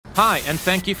Hi, and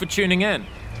thank you for tuning in.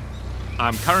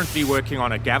 I'm currently working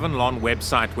on a Gavin Lon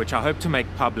website which I hope to make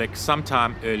public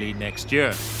sometime early next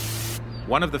year.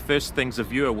 One of the first things a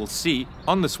viewer will see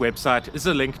on this website is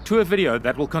a link to a video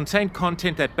that will contain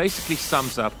content that basically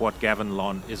sums up what Gavin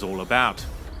Lon is all about.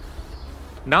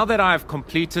 Now that I have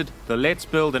completed the Let's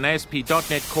Build an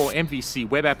ASP.NET Core MVC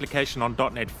web application on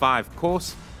 .NET 5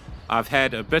 course, I've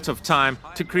had a bit of time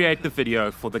to create the video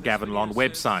for the Gavin Lon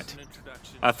website.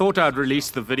 I thought I'd release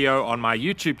the video on my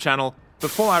YouTube channel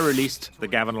before I released the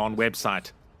Gavin Lon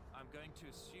website.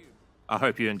 I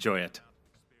hope you enjoy it.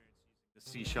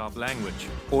 The C# language,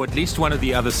 or at least one of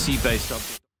the other C-based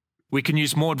objects. We can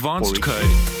use more advanced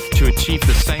code to achieve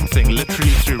the same thing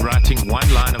literally through writing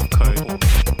one line of code.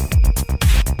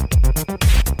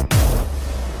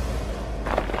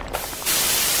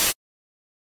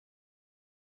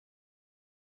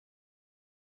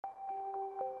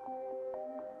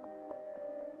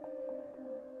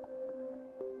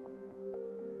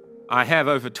 I have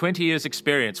over 20 years'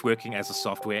 experience working as a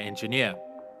software engineer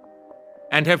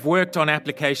and have worked on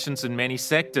applications in many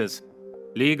sectors: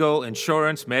 legal,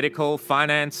 insurance, medical,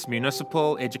 finance,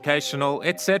 municipal, educational,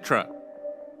 etc.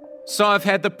 So I've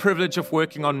had the privilege of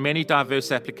working on many diverse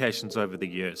applications over the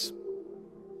years.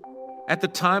 At the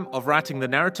time of writing the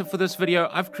narrative for this video,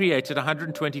 I've created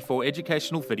 124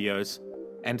 educational videos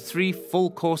and 3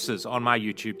 full courses on my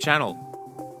YouTube channel.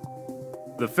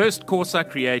 The first course I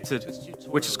created,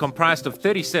 which is comprised of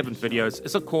 37 videos,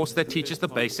 is a course that teaches the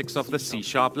basics of the C#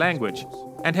 language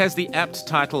and has the apt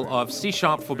title of C#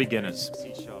 for Beginners.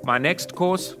 My next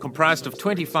course, comprised of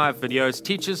 25 videos,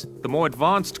 teaches the more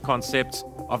advanced concepts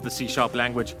of the C#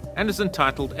 language and is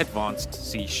entitled Advanced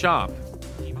C#.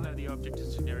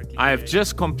 I have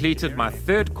just completed my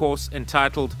third course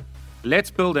entitled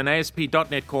Let's Build an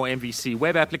ASP.NET Core MVC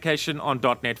web application on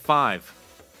 .NET 5.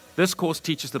 This course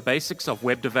teaches the basics of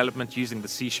web development using the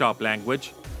C#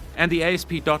 language and the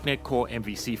ASP.NET Core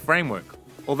MVC framework.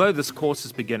 Although this course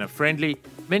is beginner-friendly,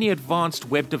 many advanced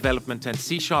web development and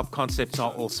C# concepts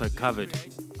are also covered.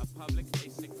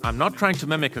 I'm not trying to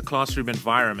mimic a classroom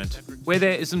environment where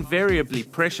there is invariably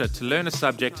pressure to learn a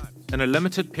subject in a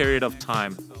limited period of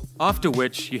time, after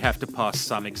which you have to pass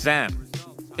some exam.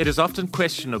 It is often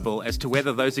questionable as to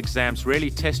whether those exams really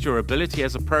test your ability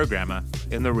as a programmer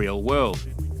in the real world.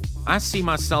 I see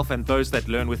myself and those that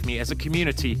learn with me as a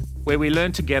community where we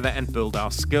learn together and build our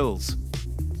skills.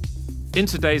 In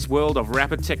today's world of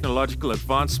rapid technological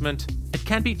advancement, it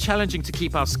can be challenging to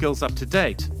keep our skills up to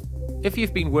date. If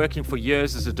you've been working for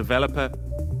years as a developer,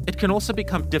 it can also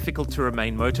become difficult to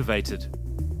remain motivated.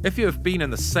 If you have been in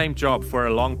the same job for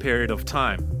a long period of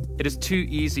time, it is too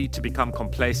easy to become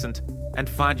complacent and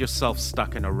find yourself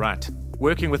stuck in a rut,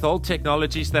 working with old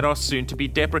technologies that are soon to be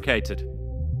deprecated.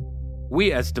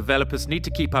 We as developers need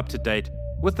to keep up to date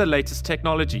with the latest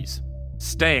technologies.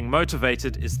 Staying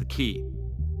motivated is the key.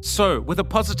 So, with a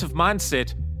positive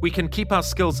mindset, we can keep our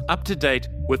skills up to date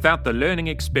without the learning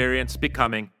experience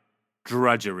becoming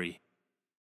drudgery.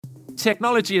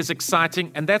 Technology is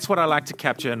exciting, and that's what I like to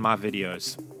capture in my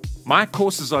videos. My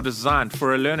courses are designed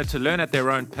for a learner to learn at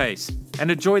their own pace and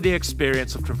enjoy the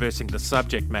experience of traversing the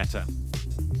subject matter.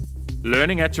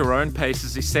 Learning at your own pace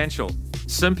is essential,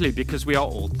 simply because we are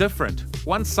all different.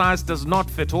 One size does not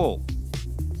fit all.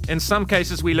 In some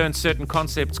cases, we learn certain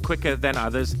concepts quicker than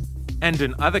others, and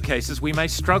in other cases, we may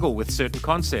struggle with certain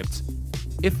concepts.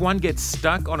 If one gets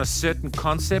stuck on a certain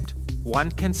concept,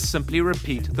 one can simply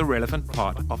repeat the relevant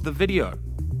part of the video.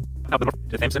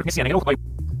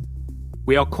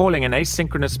 We are calling an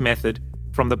asynchronous method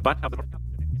from the button.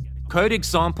 Code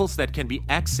examples that can be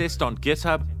accessed on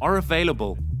GitHub are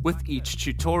available with each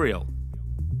tutorial.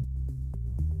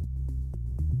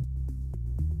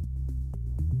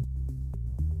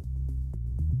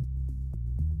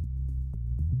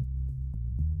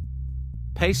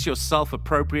 Pace yourself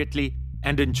appropriately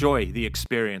and enjoy the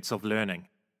experience of learning.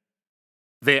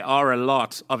 There are a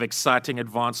lot of exciting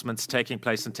advancements taking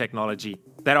place in technology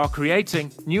that are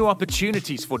creating new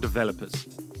opportunities for developers.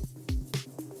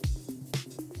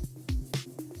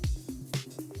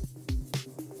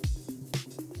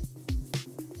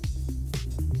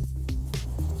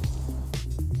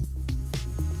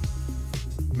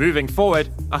 Moving forward,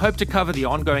 I hope to cover the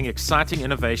ongoing exciting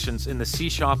innovations in the C#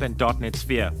 and .NET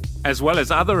sphere, as well as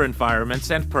other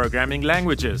environments and programming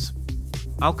languages.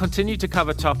 I'll continue to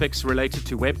cover topics related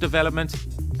to web development,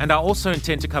 and I also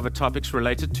intend to cover topics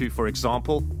related to, for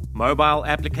example, mobile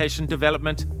application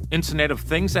development, Internet of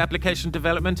Things application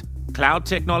development, cloud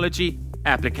technology,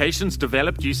 applications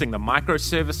developed using the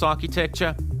microservice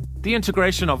architecture, the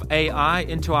integration of AI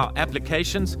into our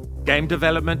applications, game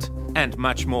development, and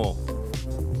much more.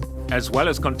 as well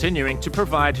as continuing to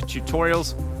provide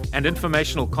tutorials and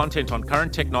informational content on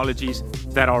current technologies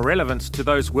that are relevant to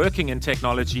those working in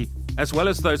technology, as well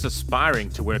as those aspiring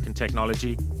to work in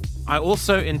technology. I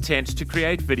also intend to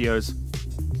create videos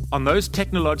on those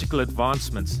technological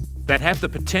advancements that have the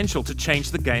potential to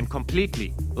change the game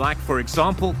completely, like, for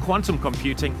example, quantum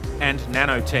computing and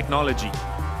nanotechnology.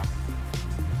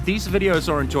 These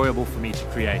videos are enjoyable for me to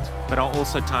create, but are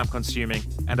also time-consuming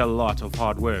and a lot of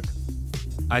hard work.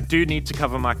 I do need to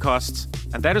cover my costs,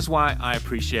 and that is why I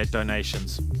appreciate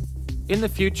donations. In the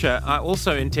future, I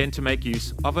also intend to make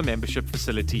use of a membership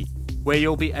facility, where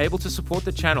you'll be able to support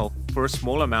the channel for a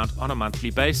small amount on a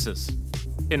monthly basis.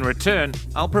 In return,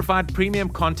 I'll provide premium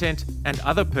content and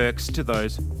other perks to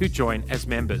those who join as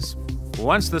members.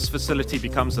 Once this facility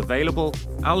becomes available,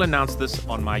 I'll announce this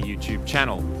on my YouTube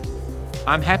channel.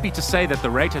 I'm happy to say that the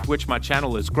rate at which my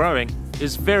channel is growing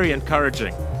is very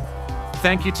encouraging.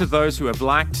 Thank you to those who have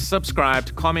liked,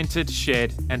 subscribed, commented,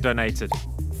 shared, and donated.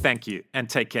 Thank you, and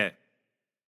take care.